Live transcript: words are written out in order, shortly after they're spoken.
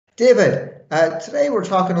David, today we're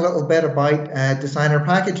talking a little bit about designer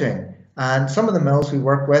packaging, and some of the mills we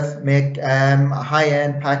work with make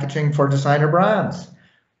high-end packaging for designer brands.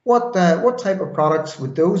 What type of products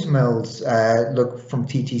would those mills look from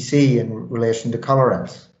TTC in relation to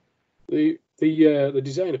colorants? The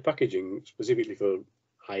design of packaging specifically for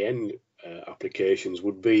high-end applications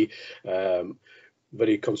would be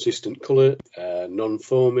very consistent colour,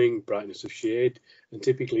 non-foaming, brightness of shade, and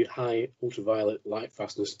typically high ultraviolet light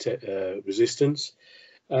fastness resistance.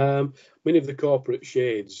 Many of the corporate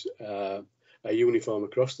shades are uniform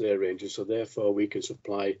across their ranges, so therefore we can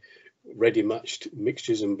supply ready matched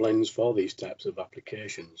mixtures and blends for these types of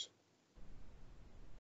applications.